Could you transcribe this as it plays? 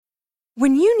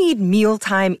When you need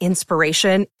mealtime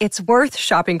inspiration, it's worth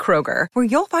shopping Kroger, where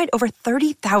you'll find over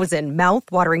 30,000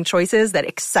 mouth-watering choices that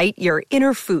excite your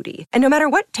inner foodie. And no matter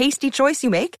what tasty choice you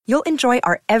make, you'll enjoy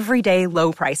our everyday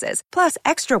low prices, plus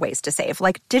extra ways to save,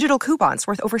 like digital coupons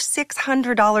worth over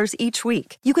 $600 each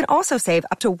week. You can also save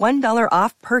up to $1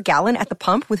 off per gallon at the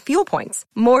pump with fuel points.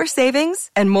 More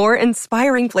savings and more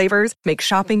inspiring flavors make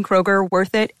shopping Kroger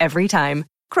worth it every time.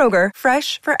 Kroger,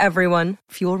 fresh for everyone.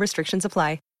 Fuel restrictions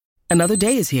apply. Another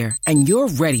day is here, and you're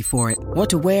ready for it. What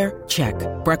to wear? Check.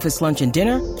 Breakfast, lunch, and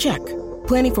dinner? Check.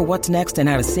 Planning for what's next and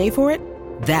how to save for it?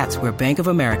 That's where Bank of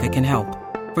America can help.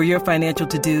 For your financial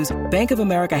to-dos, Bank of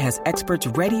America has experts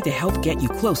ready to help get you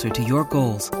closer to your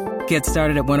goals. Get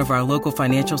started at one of our local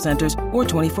financial centers or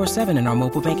 24/7 in our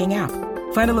mobile banking app.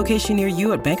 Find a location near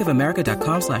you at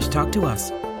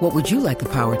bankofamerica.com/talktous. What would you like the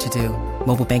power to do?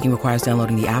 Mobile banking requires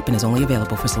downloading the app and is only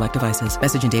available for select devices.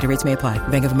 Message and data rates may apply.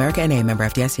 Bank of America N.A., member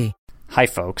FDIC. Hi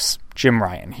folks, Jim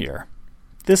Ryan here.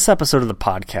 This episode of the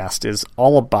podcast is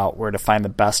all about where to find the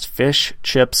best fish,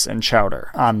 chips, and chowder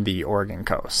on the Oregon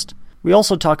coast. We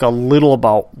also talk a little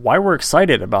about why we're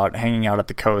excited about hanging out at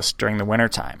the coast during the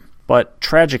wintertime. But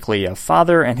tragically, a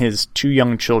father and his 2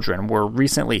 young children were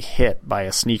recently hit by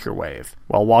a sneaker wave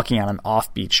while walking on an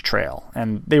off-beach trail,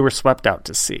 and they were swept out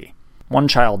to sea. One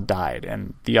child died,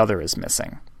 and the other is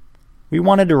missing. We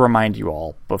wanted to remind you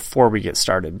all, before we get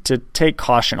started, to take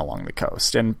caution along the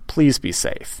coast, and please be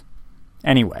safe.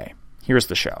 Anyway, here's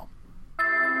the show.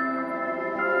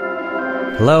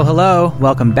 Hello, hello.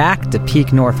 Welcome back to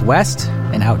Peak Northwest,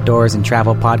 an outdoors and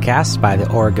travel podcast by the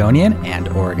Oregonian and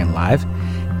Oregon Live,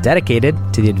 dedicated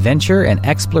to the adventure and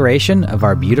exploration of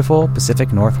our beautiful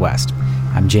Pacific Northwest.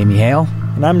 I'm Jamie Hale.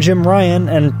 And I'm Jim Ryan,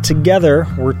 and together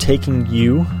we're taking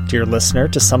you, dear listener,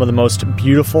 to some of the most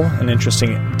beautiful and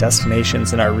interesting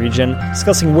destinations in our region,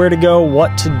 discussing where to go,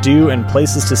 what to do, and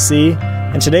places to see.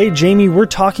 And today, Jamie, we're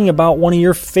talking about one of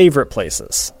your favorite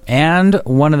places. And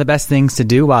one of the best things to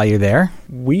do while you're there.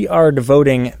 We are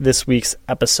devoting this week's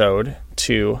episode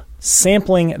to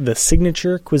sampling the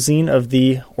signature cuisine of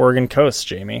the Oregon coast,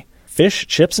 Jamie. Fish,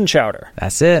 chips, and chowder.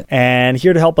 That's it. And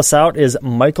here to help us out is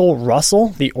Michael Russell,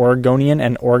 the Oregonian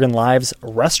and Oregon Live's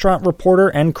restaurant reporter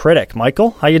and critic.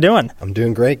 Michael, how you doing? I'm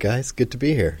doing great, guys. Good to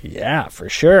be here. Yeah, for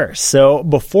sure. So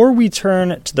before we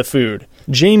turn to the food,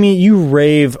 Jamie, you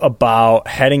rave about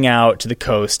heading out to the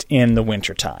coast in the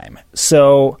wintertime.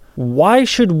 So why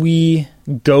should we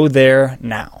go there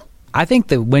now? I think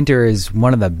the winter is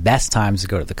one of the best times to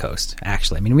go to the coast,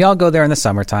 actually. I mean, we all go there in the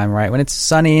summertime, right? When it's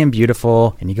sunny and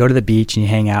beautiful and you go to the beach and you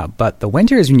hang out. But the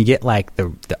winter is when you get like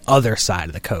the other side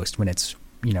of the coast, when it's,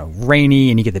 you know, rainy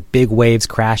and you get the big waves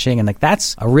crashing. And like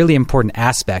that's a really important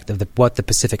aspect of what the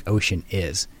Pacific Ocean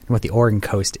is and what the Oregon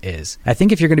coast is. I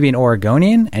think if you're going to be an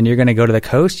Oregonian and you're going to go to the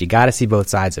coast, you got to see both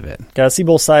sides of it. Got to see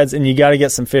both sides, and you got to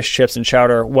get some fish, chips, and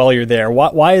chowder while you're there.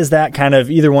 Why is that kind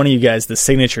of, either one of you guys, the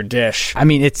signature dish? I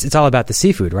mean, it's all about the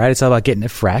seafood, right? It's all about getting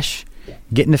it fresh.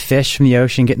 Getting the fish from the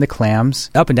ocean, getting the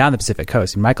clams up and down the Pacific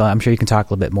coast. And Michael, I'm sure you can talk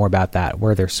a little bit more about that,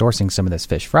 where they're sourcing some of this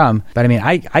fish from. But I mean,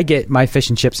 I get my fish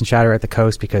and chips and chowder at the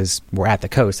coast because we're at the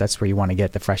coast. That's where you want to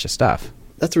get the freshest stuff.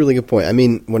 That's a really good point. I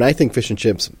mean, when I think fish and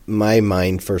chips, my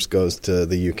mind first goes to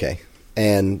the UK.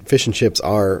 And fish and chips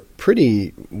are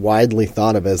pretty widely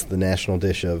thought of as the national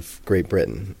dish of Great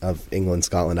Britain, of England,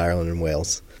 Scotland, Ireland, and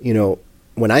Wales. You know,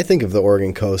 when I think of the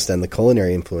Oregon coast and the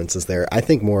culinary influences there, I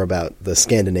think more about the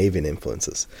Scandinavian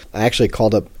influences. I actually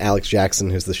called up Alex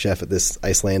Jackson, who's the chef at this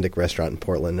Icelandic restaurant in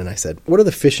Portland, and I said, what are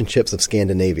the fish and chips of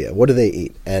Scandinavia? What do they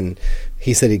eat? And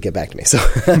he said he'd get back to me. So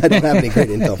I don't have any great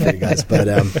intel for you guys. But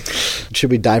should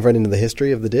we dive right into the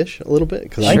history of the dish a little bit?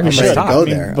 Because I'm ready to go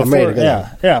there. I'm ready to go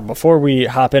there. Yeah, before we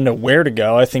hop into where to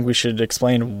go, I think we should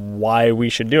explain why we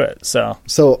should do it. So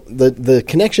the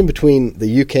connection between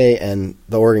the UK and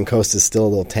the Oregon coast is still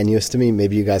a little tenuous to me.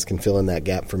 Maybe you guys can fill in that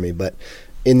gap for me. But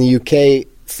in the UK,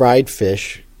 fried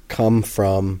fish come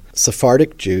from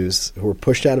Sephardic Jews who were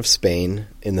pushed out of Spain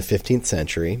in the 15th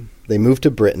century. They moved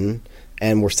to Britain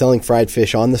and were selling fried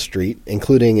fish on the street,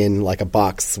 including in like a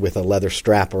box with a leather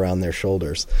strap around their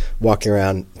shoulders, walking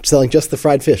around selling just the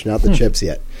fried fish, not the chips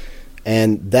yet.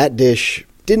 And that dish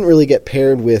didn't really get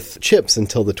paired with chips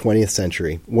until the 20th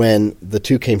century. When the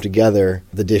two came together,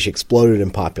 the dish exploded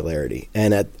in popularity.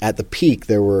 And at the peak,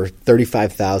 there were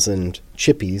 35,000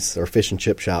 chippies, or fish and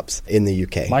chip shops, in the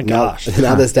UK. My gosh.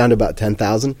 Now that's down to about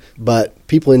 10,000. But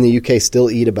people in the UK still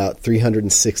eat about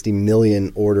 360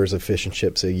 million orders of fish and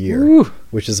chips a year, Ooh.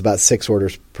 which is about 6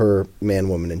 orders per man,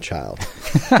 woman, and child.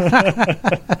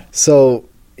 So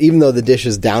even though the dish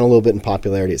is down a little bit in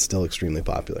popularity, it's still extremely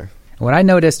popular. What I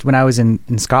noticed when I was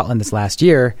in Scotland this last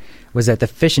year was that the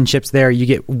fish and chips there, you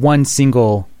get one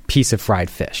single piece of fried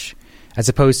fish, as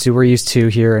opposed to we're used to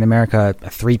here in America, a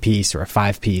 3-piece or a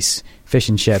 5-piece fish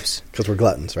and chips. Because we're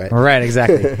gluttons, right? Right,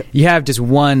 exactly. You have just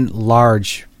one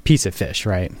large piece of fish,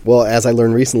 right? Well, as I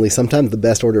learned recently, sometimes the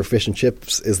best order of fish and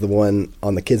chips is the one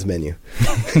on the kids' menu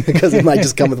because it might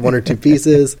just come with 1 or 2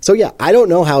 pieces. So, yeah, I don't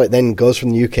know how it then goes from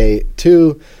the UK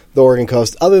to the Oregon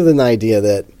coast, other than the idea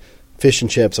that fish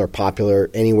and chips are popular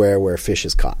anywhere where fish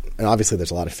is caught. And obviously there's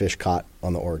a lot of fish caught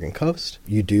on the Oregon coast.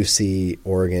 You do see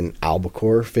Oregon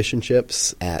albacore fish and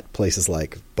chips at places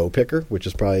like Bow Picker, which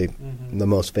is probably the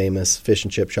most famous fish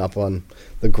and chip shop on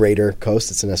the greater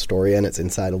coast. It's in Astoria, and it's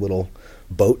inside a little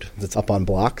boat that's up on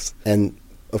blocks. And,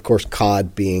 of course,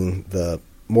 cod being the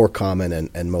more common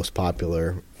and most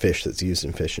popular fish that's used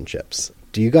in fish and chips.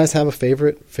 Do you guys have a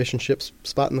favorite fish and chips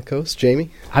spot on the coast, Jamie?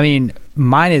 I mean,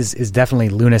 mine is definitely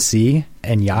Luna Sea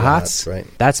and Yachats. That's right.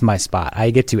 That's my spot.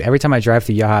 I get to, every time I drive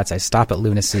through Yachats, I stop at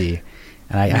Luna Sea,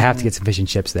 and I have to get some fish and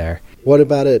chips there. What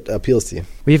about it appeals to you?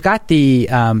 We've got the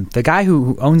guy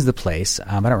who owns the place.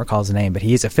 I don't recall his name, but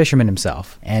he's a fisherman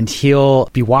himself. And he'll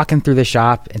be walking through the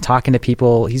shop and talking to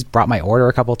people. He's brought my order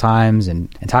a couple times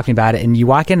and talking about it. And you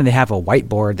walk in and they have a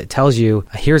whiteboard that tells you,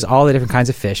 here's all the different kinds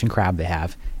of fish and crab they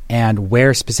have and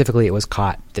where specifically it was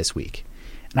caught this week.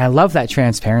 And I love that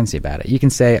transparency about it. You can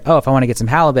say, oh, if I want to get some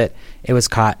halibut, it was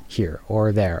caught here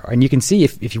or there. And you can see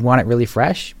if you want it really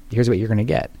fresh, here's what you're going to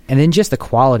get. And then just the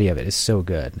quality of it is so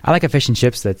good. I like a fish and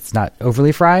chips that's not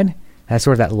overly fried. Has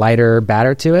sort of that lighter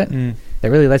batter to it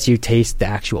that really lets you taste the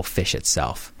actual fish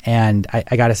itself. And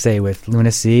I got to say, with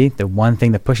Luna Sea, the one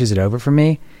thing that pushes it over for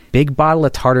me, big bottle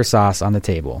of tartar sauce on the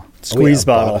table. Squeeze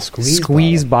bottle.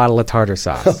 Squeeze bottle of tartar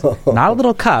sauce. Not a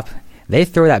little cup. They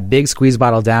throw that big squeeze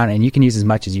bottle down, and you can use as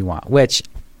much as you want, which,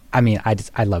 I mean,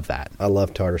 I love that. I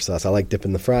love tartar sauce. I like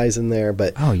dipping the fries in there.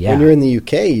 But when you're in the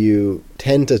UK, you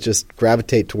tend to just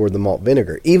gravitate toward the malt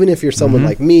vinegar. Even if you're someone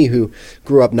like me who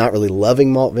grew up not really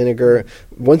loving malt vinegar,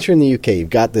 once you're in the UK, you've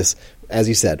got this, as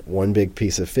you said, one big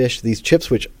piece of fish. These chips,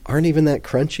 which aren't even that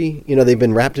crunchy. You know, they've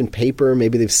been wrapped in paper.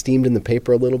 Maybe they've steamed in the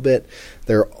paper a little bit.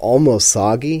 They're almost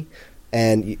soggy.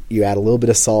 And you add a little bit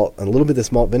of salt and a little bit of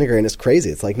this malt vinegar, and it's crazy.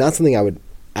 It's like not something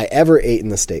I ever ate in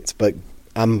the States, but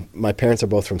my parents are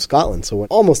both from Scotland, so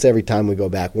almost every time we go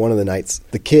back, one of the nights,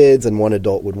 the kids and one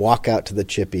adult would walk out to the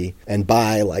chippy and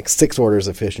buy like 6 orders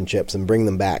of fish and chips and bring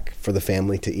them back for the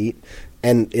family to eat.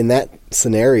 And in that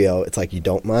scenario, it's like you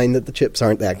don't mind that the chips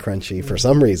aren't that crunchy for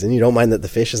some reason. You don't mind that the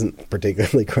fish isn't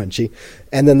particularly crunchy.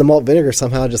 And then the malt vinegar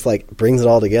somehow just like brings it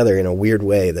all together in a weird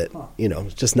way that, you know,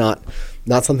 it's just not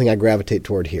something I gravitate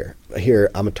toward here. Here,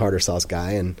 I'm a tartar sauce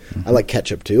guy, and I like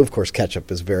ketchup too. Of course,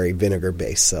 ketchup is very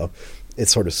vinegar-based, so it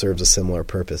sort of serves a similar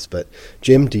purpose. But,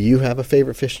 Jim, do you have a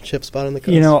favorite fish and chip spot on the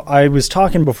coast? You know, I was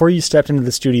talking before you stepped into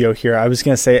the studio here. I was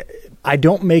going to say I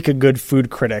don't make a good food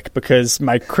critic because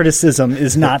my criticism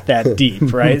is not that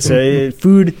deep, right? So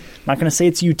food, I'm not going to say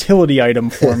it's a utility item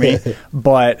for me,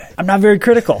 but I'm not very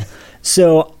critical.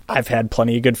 So I've had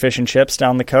plenty of good fish and chips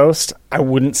down the coast. I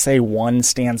wouldn't say one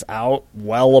stands out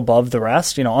well above the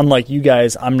rest. You know, unlike you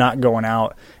guys, I'm not going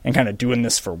out and kind of doing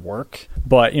this for work.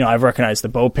 But, you know, I've recognized the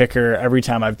Bow Picker. Every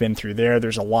time I've been through there,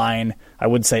 there's a line, I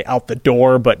would say out the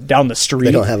door, but down the street.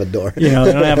 They don't have a door. You know,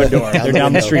 they don't have a door. They're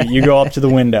down the street. You go up to the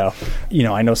window. You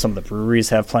know, I know some of the breweries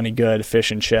have plenty good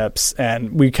fish and chips,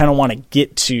 and we kind of want to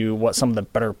get to what some of the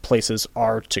better places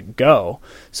are to go.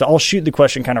 So I'll shoot the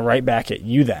question kind of right back at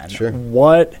you then. Sure.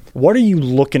 What are you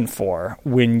looking for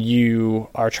when you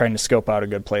are trying to scope out a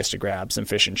good place to grab some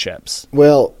fish and chips?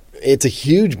 Well, it's a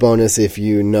huge bonus if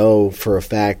you know for a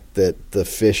fact that the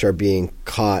fish are being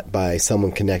caught by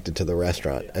someone connected to the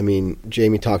restaurant. I mean,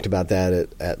 Jamie talked about that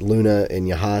at Luna in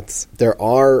Yachats. There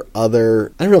are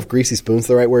other, I don't know if Greasy Spoon's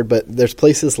the right word, but there's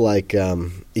places like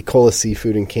Ecola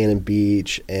Seafood in Cannon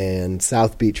Beach and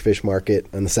South Beach Fish Market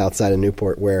on the south side of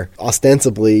Newport, where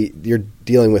ostensibly you're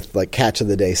dealing with like catch of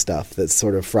the day stuff that's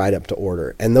sort of fried up to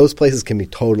order. And those places can be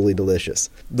totally delicious.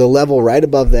 The level right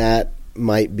above that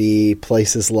might be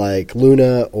places like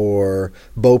Luna or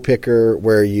Bow Picker,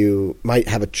 where you might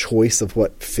have a choice of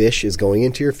what fish is going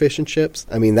into your fish and chips.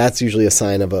 I mean, that's usually a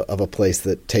sign of a place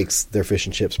that takes their fish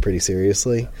and chips pretty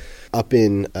seriously. Up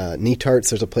in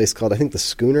Netarts, there's a place called, I think, the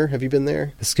Schooner. Have you been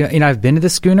there? You know, I've been to the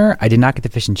Schooner. I did not get the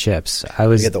fish and chips.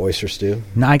 You get the oyster stew?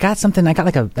 No, I got something. I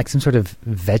got like some sort of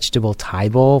vegetable Thai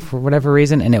bowl for whatever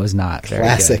reason, and it was not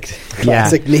classic. Very good.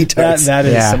 Classic Netarts. That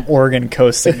is some Oregon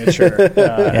Coast signature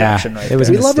action right there.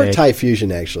 We love our Thai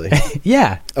fusion, actually.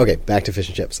 Yeah. Okay, back to fish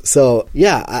and chips. So,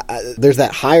 yeah, there's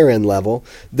that higher end level.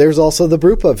 There's also the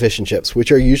brew pub fish and chips,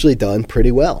 which are usually done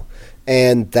pretty well.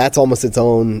 And that's almost its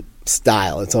own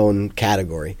style, its own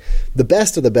category. The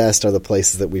best of the best are the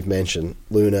places that we've mentioned,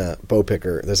 Luna, Bow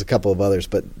Picker, there's a couple of others,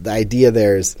 but the idea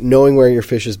there is knowing where your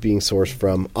fish is being sourced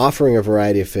from, offering a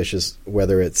variety of fishes,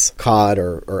 whether it's cod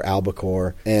or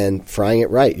albacore, and frying it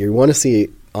right. You want to see,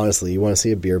 honestly, you want to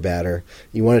see a beer batter.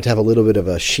 You want it to have a little bit of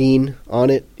a sheen on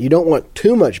it. You don't want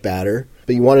too much batter,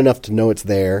 but you want enough to know it's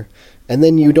there. And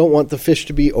then you don't want the fish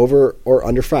to be over or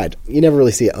under fried. You never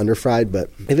really see it under fried, but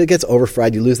if it gets over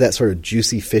fried, you lose that sort of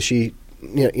juicy, fishy,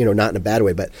 you know, not in a bad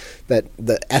way, but that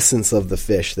the essence of the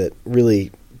fish that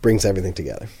really brings everything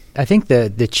together. I think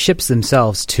the chips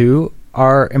themselves, too,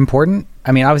 are important.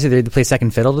 I mean, obviously, they play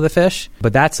second fiddle to the fish,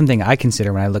 but that's something I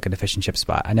consider when I look at a fish and chip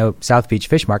spot. I know South Beach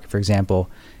Fish Market, for example,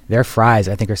 their fries,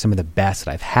 I think, are some of the best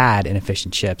that I've had in a fish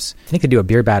and chips. I think they do a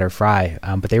beer batter fry,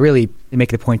 but they really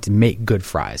make it a point to make good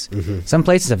fries. Mm-hmm. Some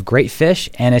places have great fish,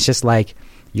 and it's just like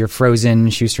your frozen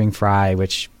shoestring fry,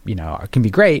 which, you know, can be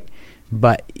great,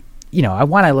 but, you know, I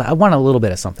want a little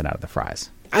bit of something out of the fries.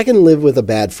 I can live with a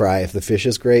bad fry if the fish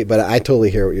is great, but I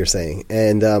totally hear what you're saying.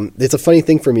 And it's a funny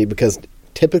thing for me because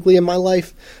typically in my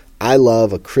life, I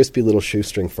love a crispy little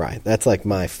shoestring fry. That's like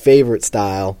my favorite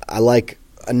style. I like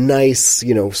a nice,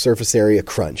 you know, surface area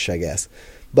crunch, I guess.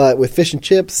 But with fish and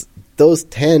chips, those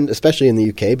tend, especially in the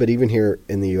UK, but even here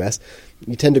in the US,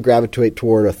 you tend to gravitate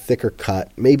toward a thicker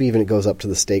cut. Maybe even it goes up to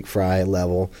the steak fry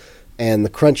level. And the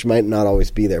crunch might not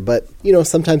always be there. But, you know,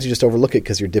 sometimes you just overlook it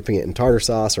because you're dipping it in tartar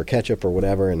sauce or ketchup or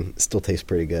whatever, and it still tastes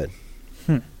pretty good.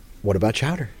 What about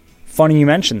chowder? Funny you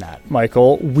mentioned that,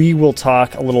 Michael. We will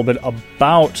talk a little bit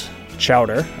about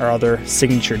chowder, our other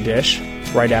signature dish,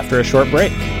 right after a short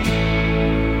break.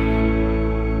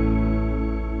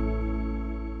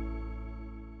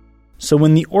 So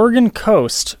when the Oregon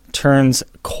coast turns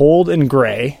cold and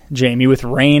gray, Jamie, with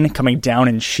rain coming down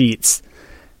in sheets,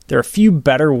 there are a few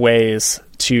better ways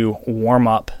to warm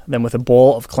up than with a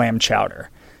bowl of clam chowder.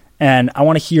 And I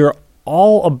want to hear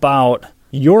all about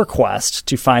your quest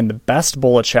to find the best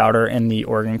bowl of chowder in the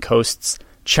Oregon coast's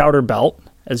chowder belt,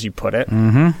 as you put it.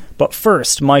 Mm-hmm. But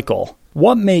first, Michael,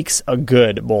 what makes a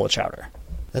good bowl of chowder?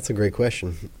 That's a great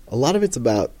question. A lot of it's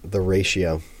about the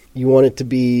ratio. You want it to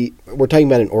be, we're talking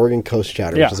about an Oregon coast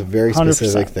chowder, which is a very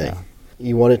specific thing. Yeah.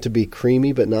 You want it to be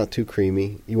creamy, but not too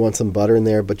creamy. You want some butter in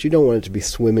there, but you don't want it to be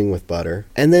swimming with butter.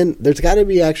 And then there's got to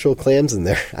be actual clams in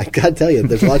there. I got to tell you,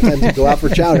 there's a lot of times you go out for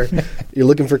chowder, you're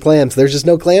looking for clams. There's just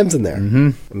no clams in there. Mm-hmm.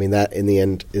 I mean, that in the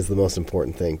end is the most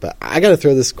important thing. But I got to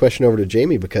throw this question over to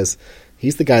Jamie because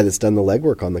he's the guy that's done the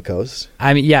legwork on the coast.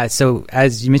 I mean, yeah, so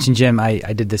as you mentioned, Jim, I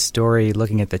did this story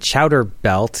looking at the chowder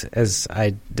belt, as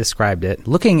I described it.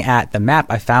 Looking at the map,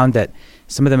 I found that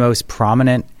some of the most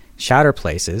prominent chowder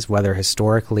places, whether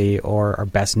historically or are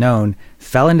best known,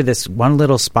 fell into this one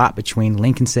little spot between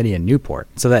Lincoln City and Newport.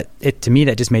 So that to me,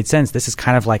 that just made sense. This is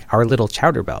kind of like our little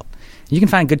chowder belt. You can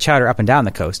find good chowder up and down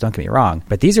the coast, don't get me wrong,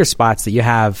 but these are spots that you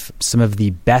have some of the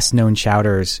best known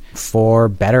chowders for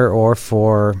better or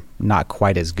for not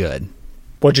quite as good.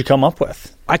 What'd you come up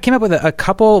with? I came up with a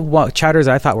couple of chowders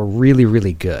I thought were really,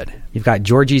 really good. You've got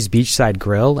Georgie's Beachside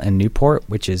Grill in Newport,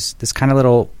 which is this kind of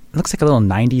little, it looks like a little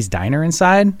 90s diner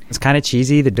inside. It's kind of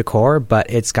cheesy, the decor,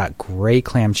 but it's got great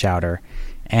clam chowder.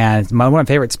 And one of my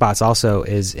favorite spots also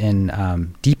is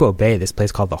in Depot Bay, this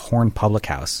place called the Horn Public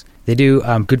House. They do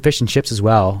good fish and chips as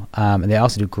well, and they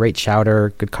also do great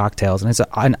chowder, good cocktails, and it's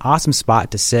an awesome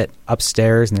spot to sit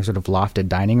upstairs in their sort of lofted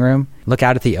dining room. Look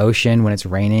out at the ocean when it's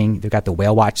raining. They've got the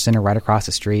Whale Watch Center right across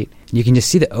the street. You can just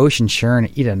see the ocean churn,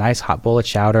 eat a nice hot bowl of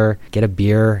chowder, get a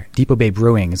beer. Depot Bay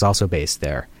Brewing is also based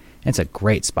there. It's a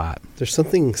great spot. There's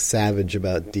something savage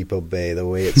about Depot Bay, the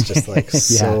way it's just like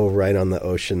so right on the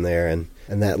ocean there, and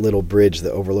that little bridge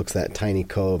that overlooks that tiny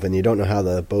cove, and you don't know how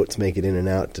the boats make it in and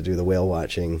out to do the whale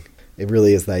watching. It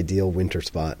really is the ideal winter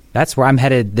spot. That's where I'm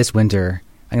headed this winter.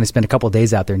 I'm going to spend a couple of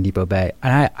days out there in Depot Bay.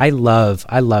 And I love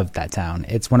that town.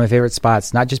 It's one of my favorite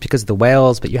spots, not just because of the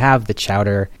whales, but you have the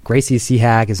chowder. Gracie's Sea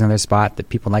Hag is another spot that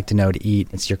people like to know to eat.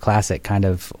 It's your classic kind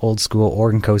of old school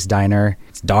Oregon Coast diner.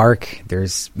 It's dark.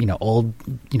 There's, old,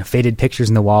 faded pictures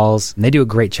in the walls. And they do a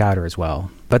great chowder as well.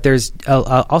 But there's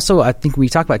also, I think when we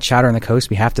talk about chowder on the coast,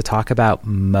 we have to talk about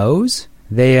Moe's.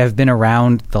 They have been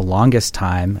around the longest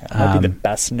time. That might be the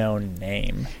best known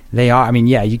name. They are. I mean,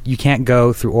 yeah, you can't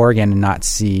go through Oregon and not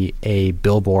see a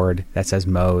billboard that says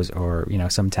Moe's or,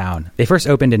 some town. They first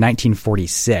opened in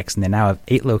 1946, and they now have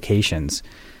 8 locations.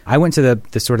 I went to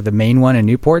the sort of the main one in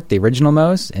Newport, the original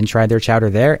Moe's, and tried their chowder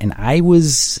there, and I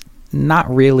was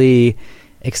not really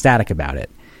ecstatic about it.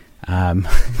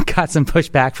 Got some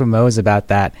pushback from Moe's about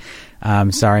that.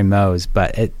 Sorry, Moe's.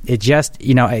 But it just,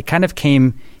 it kind of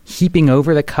came heaping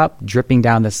over the cup, dripping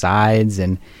down the sides,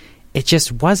 and it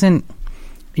just wasn't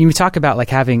You talk about like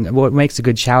having what makes a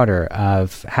good chowder,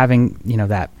 of having, you know,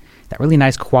 that really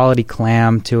nice quality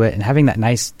clam to it, and having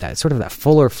that sort of that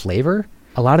fuller flavor.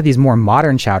 A lot of these more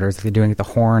modern chowders, like they're doing at the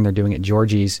Horn, they're doing at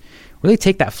Georgie's, really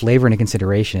take that flavor into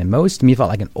consideration. And most, to me, felt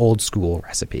like an old school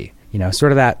recipe. You know,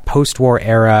 sort of that post-war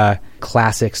era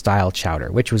classic style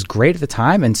chowder, which was great at the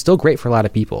time and still great for a lot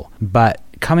of people. But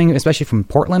coming, especially from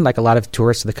Portland, like a lot of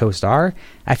tourists to the coast are,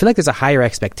 I feel like there's a higher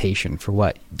expectation for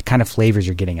what kind of flavors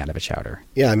you're getting out of a chowder.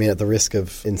 Yeah, I mean, at the risk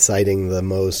of inciting the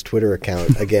Moe's Twitter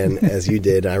account again, as you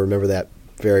did, I remember that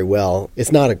very well.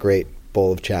 It's not a great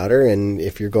bowl of chowder, and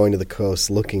if you're going to the coast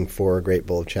looking for a great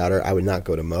bowl of chowder, I would not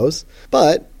go to Moe's.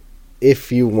 But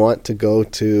if you want to go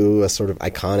to a sort of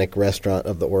iconic restaurant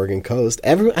of the Oregon coast,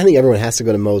 I think everyone has to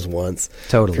go to Moe's once.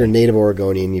 Totally. If you're a native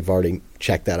Oregonian, you've already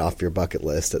checked that off your bucket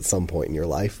list at some point in your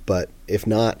life. But if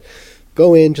not,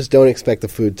 go in, just don't expect the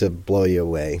food to blow you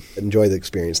away. Enjoy the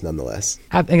experience nonetheless.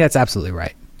 I think that's absolutely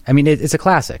right. I mean, it's a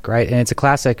classic, right? And it's a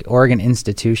classic Oregon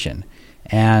institution.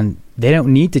 And they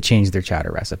don't need to change their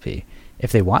chowder recipe.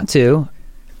 If they want to,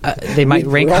 they might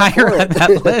rank higher on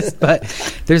that list, but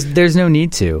there's no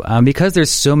need to, because there's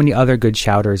so many other good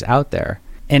chowders out there.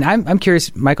 And I'm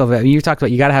curious, Michael, you talked about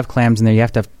you got to have clams in there. You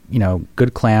have to have, you know,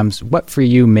 good clams. What for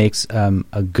you makes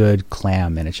a good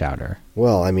clam in a chowder?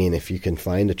 Well, I mean, if you can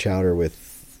find a chowder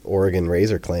with Oregon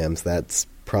razor clams, that's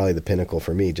probably the pinnacle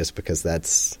for me, just because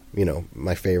that's, you know,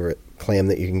 my favorite clam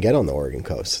that you can get on the Oregon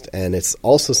coast. And it's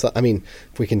also, I mean,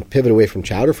 if we can pivot away from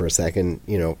chowder for a second,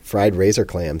 you know, fried razor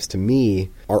clams to me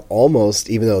are almost,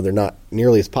 even though they're not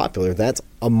nearly as popular, that's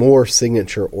a more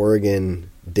signature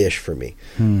Oregon dish for me.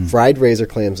 Fried razor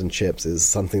clams and chips is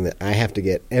something that I have to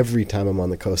get every time I'm on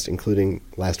the coast, including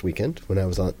last weekend when I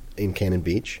was in Cannon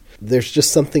Beach. There's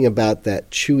just something about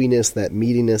that chewiness, that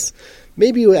meatiness.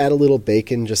 Maybe you add a little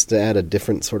bacon just to add a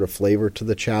different sort of flavor to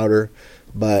the chowder,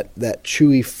 but that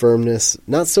chewy firmness,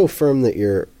 not so firm that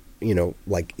you're, you know,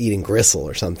 like eating gristle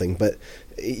or something, but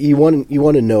you want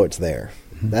to know it's there.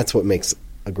 That's what makes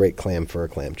a great clam for a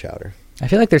clam chowder. I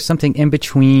feel like there's something in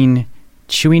between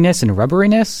chewiness and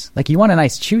rubberiness. Like, you want a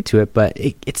nice chew to it, but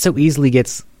it so easily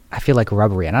gets, I feel like,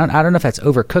 rubbery. And I don't know if that's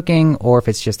overcooking or if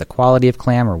it's just the quality of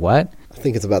clam or what. I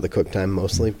think it's about the cook time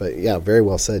mostly, but yeah, very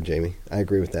well said, Jamie. I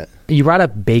agree with that. You brought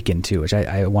up bacon too, which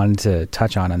I wanted to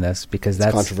touch on this because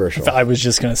that's controversial. I was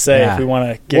just going to say, if we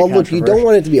want to get look, you don't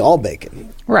want it to be all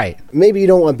bacon. Right. Maybe you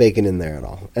don't want bacon in there at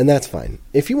all, and that's fine.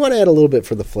 If you want to add a little bit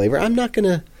for the flavor, I'm not going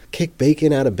to kick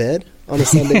bacon out of bed on a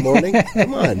Sunday morning.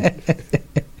 Come on.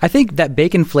 I think that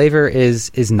bacon flavor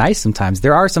is nice sometimes.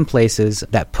 There are some places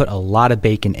that put a lot of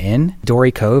bacon in.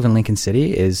 Dory Cove in Lincoln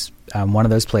City is one of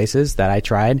those places that I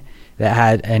tried that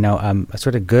had, you know, a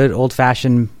sort of good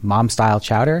old-fashioned mom-style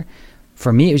chowder.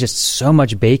 For me, it was just so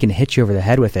much bacon to hit you over the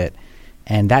head with it.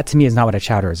 And that, to me, is not what a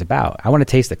chowder is about. I want to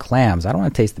taste the clams. I don't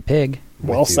want to taste the pig.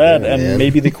 Well said, and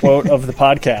maybe the quote of the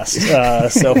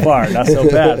podcast so far. Not so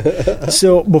bad.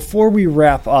 So before we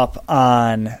wrap up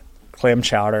on clam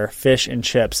chowder, fish, and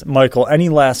chips, Michael, any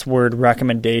last word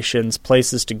recommendations,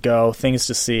 places to go, things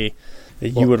to see that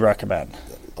you would recommend?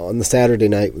 On the Saturday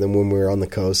night, then when we were on the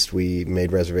coast, we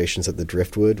made reservations at the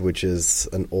Driftwood, which is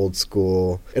an old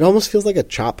school. It almost feels like a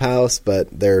chop house, but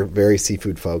they're very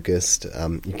seafood focused.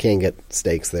 You can get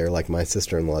steaks there, like my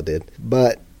sister-in-law did,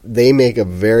 but they make a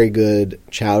very good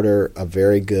chowder, a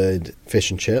very good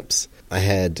fish and chips. I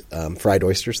had fried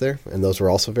oysters there, and those were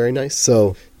also very nice.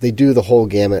 So they do the whole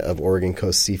gamut of Oregon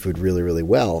coast seafood really, really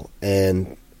well.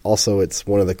 And also, it's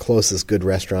one of the closest good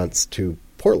restaurants to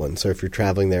Portland. So if you're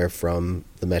traveling there from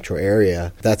the metro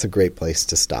area, that's a great place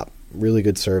to stop. Really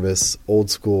good service,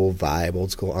 old school vibe, old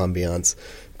school ambiance,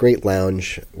 great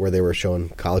lounge where they were showing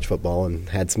college football and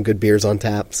had some good beers on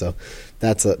tap. So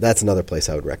that's another place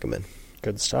I would recommend.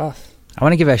 Good stuff. I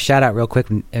want to give a shout out real quick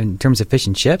in terms of fish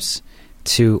and chips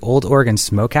to Old Oregon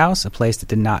Smokehouse, a place that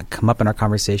did not come up in our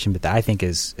conversation, but that I think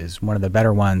is one of the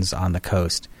better ones on the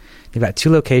coast. They've got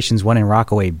 2 locations, one in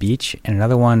Rockaway Beach and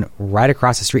another one right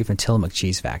across the street from Tillamook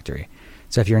Cheese Factory.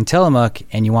 So if you're in Tillamook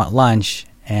and you want lunch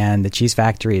and the cheese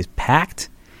factory is packed,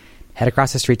 head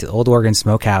across the street to the Old Oregon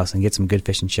Smokehouse and get some good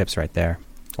fish and chips right there.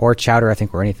 Or chowder, I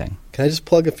think, or anything. Can I just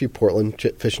plug a few Portland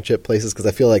fish and chip places? Because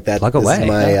I feel like this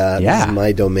is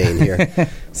my domain here.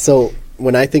 So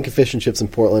when I think of fish and chips in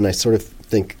Portland, I sort of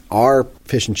think our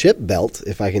fish and chip belt,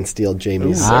 if I can steal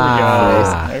Jamie's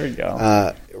phrase. There we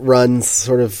go. Runs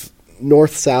sort of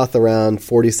north-south around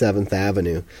 47th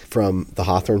Avenue from the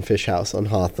Hawthorne Fish House on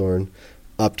Hawthorne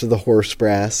up to the Horse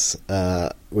Brass,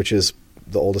 which is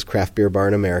the oldest craft beer bar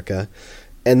in America,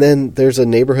 And then there's a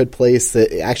neighborhood place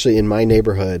that actually in my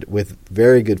neighborhood with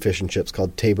very good fish and chips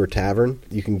called Tabor Tavern.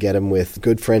 You can get them with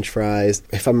good French fries.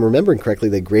 If I'm remembering correctly,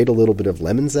 they grate a little bit of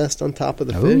lemon zest on top of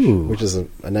the fish, which is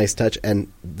a nice touch.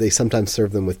 And they sometimes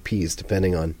serve them with peas,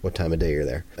 depending on what time of day you're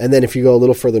there. And then if you go a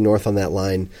little further north on that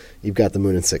line, you've got the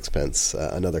Moon and Sixpence,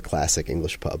 another classic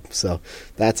English pub. So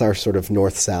that's our sort of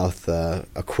north-south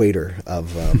equator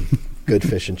of good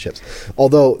fish and chips.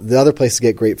 Although the other place to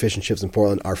get great fish and chips in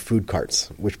Portland are food carts,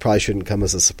 which probably shouldn't come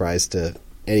as a surprise to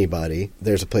anybody.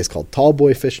 There's a place called Tall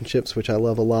Boy Fish and Chips, which I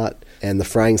love a lot. And the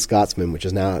Frying Scotsman, which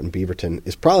is now out in Beaverton,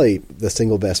 is probably the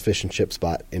single best fish and chip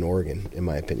spot in Oregon, in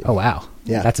my opinion. Oh, wow.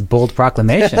 Yeah. That's a bold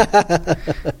proclamation.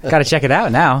 Got to check it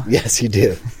out now. Yes, you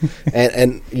do.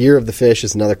 and Year of the Fish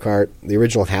is another cart. The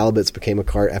original Halibuts became a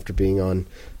cart after being on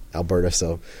Alberta,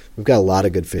 so we've got a lot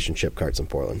of good fish and chip carts in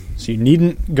Portland. So you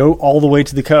needn't go all the way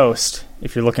to the coast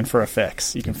if you're looking for a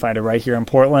fix. You can find it right here in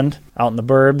Portland, out in the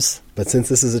burbs. But since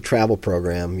this is a travel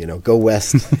program, go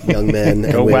west, young men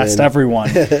and Go women. west, everyone.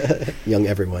 Young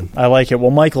everyone. I like it.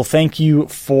 Well, Michael, thank you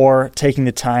for taking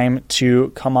the time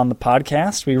to come on the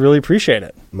podcast. We really appreciate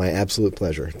it. My absolute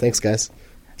pleasure. Thanks, guys.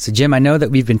 So, Jim, I know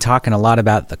that we've been talking a lot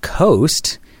about the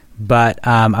coast, but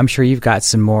I'm sure you've got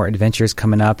some more adventures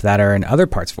coming up that are in other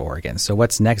parts of Oregon. So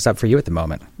what's next up for you at the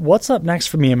moment? What's up next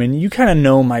for me? I mean, you kind of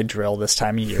know my drill this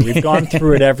time of year. We've gone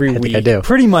through it every week. I do.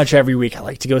 Pretty much every week I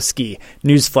like to go ski.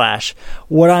 Newsflash.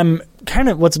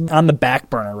 What's on the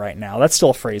back burner right now, that's still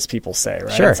a phrase people say,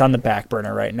 right? Sure. It's on the back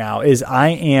burner right now, is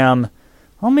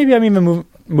maybe I'm even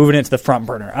moving it to the front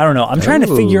burner. I don't know. I'm trying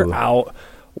to figure out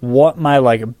what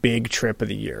my big trip of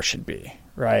the year should be,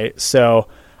 right? So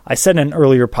I said in an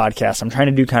earlier podcast, I'm trying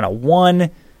to do kind of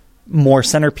one more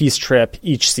centerpiece trip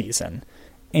each season.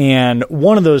 And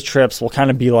one of those trips will kind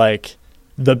of be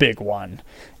the big one.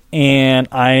 And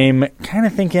I'm kind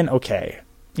of thinking, okay,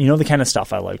 the kind of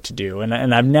stuff I like to do.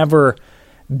 And I've never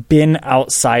been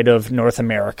outside of North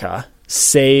America,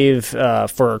 save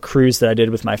for a cruise that I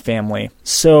did with my family.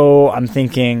 So I'm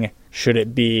thinking, should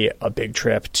it be a big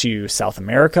trip to South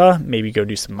America? Maybe go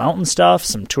do some mountain stuff,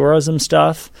 some tourism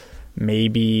stuff.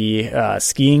 Maybe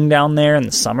skiing down there in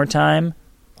the summertime,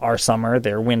 our summer,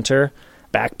 their winter,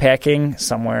 backpacking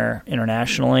somewhere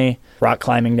internationally, rock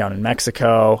climbing down in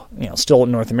Mexico, still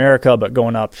in North America, but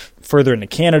going up further into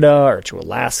Canada or to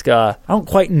Alaska. I don't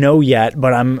quite know yet,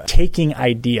 but I'm taking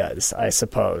ideas, I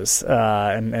suppose,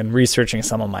 and researching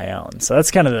some of my own. So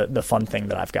that's kind of the fun thing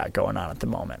that I've got going on at the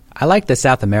moment. I like the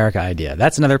South America idea.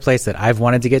 That's another place that I've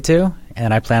wanted to get to,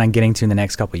 and I plan on getting to in the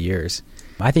next couple of years.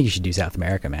 I think you should do South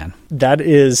America, man. That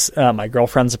is, my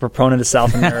girlfriend's a proponent of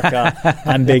South America.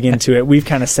 I'm big into it. We've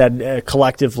kind of said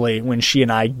collectively when she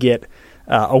and I get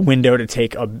a window to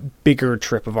take a bigger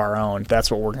trip of our own,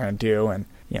 that's what we're going to do. And,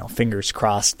 fingers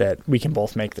crossed that we can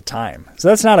both make the time. So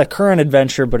that's not a current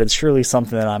adventure, but it's surely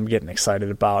something that I'm getting excited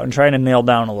about and trying to nail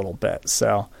down a little bit.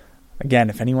 So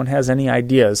again, if anyone has any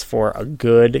ideas for a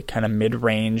good kind of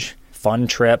mid-range fun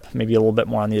trip, maybe a little bit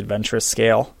more on the adventurous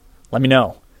scale, let me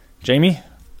know. Jamie,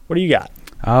 what do you got?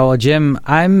 Oh, well, Jim,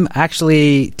 I'm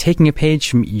actually taking a page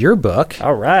from your book.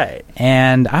 All right.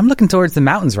 And I'm looking towards the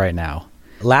mountains right now.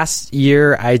 Last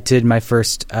year, I did my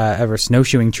first ever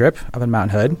snowshoeing trip up in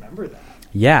Mount Hood. I remember that.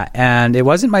 Yeah, and it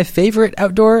wasn't my favorite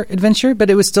outdoor adventure, but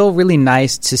it was still really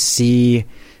nice to see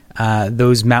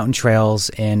those mountain trails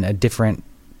in a different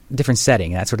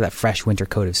setting, that sort of that fresh winter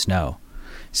coat of snow.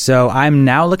 So I'm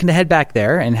now looking to head back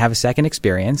there and have a second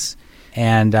experience.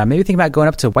 And maybe think about going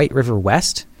up to White River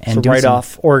West. And so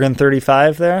off Oregon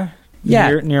 35 there?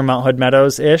 Yeah. Near Mount Hood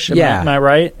Meadows-ish? Yeah. Am I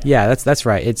right? Yeah, that's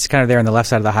right. It's kind of there on the left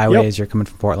side of the highway as you're coming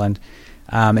from Portland.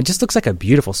 It just looks like a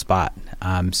beautiful spot.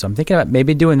 So I'm thinking about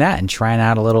maybe doing that and trying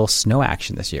out a little snow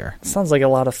action this year. Sounds like a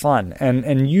lot of fun.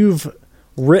 And you've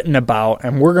written about,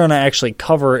 and we're going to actually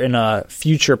cover in a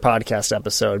future podcast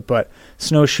episode, but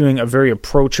snowshoeing, a very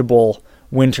approachable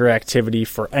winter activity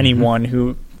for anyone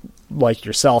who, like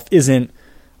yourself, isn't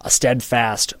a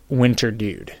steadfast winter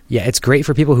dude. Yeah, it's great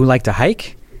for people who like to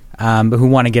hike, but who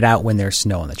want to get out when there's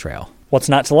snow on the trail. What's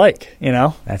not to like,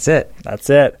 That's it. That's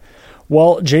it.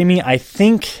 Well, Jamie, I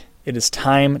think it is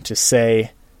time to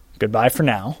say goodbye for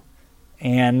now.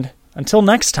 And until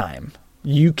next time,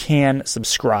 you can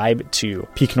subscribe to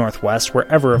Peak Northwest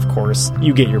wherever, of course,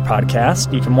 you get your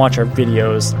podcast. You can watch our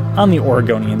videos on the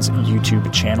Oregonians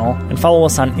YouTube channel and follow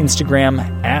us on Instagram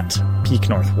at Peak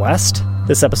Northwest.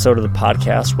 This episode of the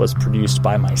podcast was produced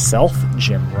by myself,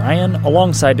 Jim Ryan,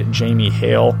 alongside Jamie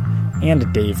Hale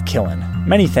and Dave Killen.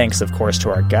 Many thanks, of course, to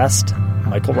our guest,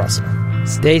 Michael Russell.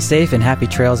 Stay safe and happy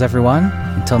trails, everyone.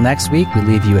 Until next week, we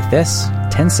leave you with this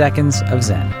 10 seconds of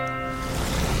Zen.